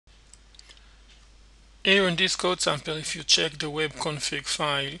Here in this code sample, if you check the web config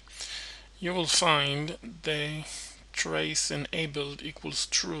file, you will find the trace enabled equals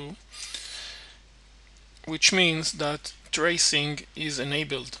true, which means that tracing is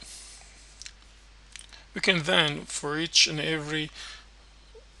enabled. We can then, for each and every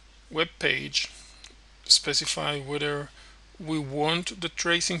web page, specify whether we want the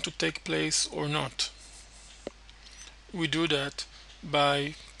tracing to take place or not. We do that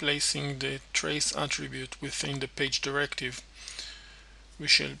by placing the trace attribute within the page directive. We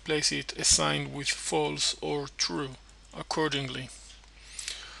shall place it assigned with false or true accordingly.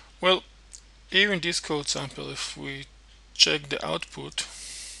 Well, here in this code sample, if we check the output,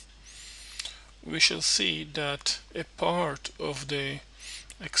 we shall see that a part of the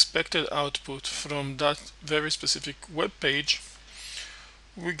expected output from that very specific web page,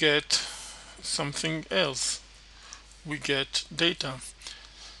 we get something else. We get data,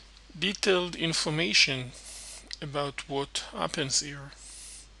 detailed information about what happens here.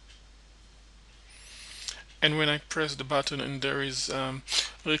 And when I press the button and there is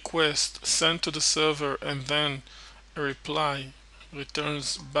request sent to the server and then a reply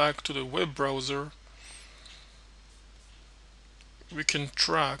returns back to the web browser, we can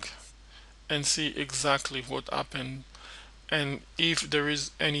track and see exactly what happened, and if there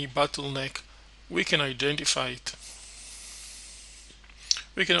is any bottleneck, we can identify it.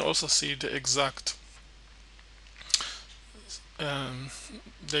 We can also see the exact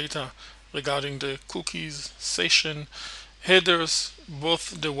data regarding the cookies, session, headers,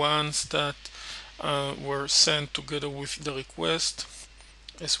 both the ones that were sent together with the request,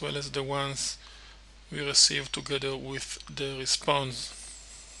 as well as the ones we received together with the response.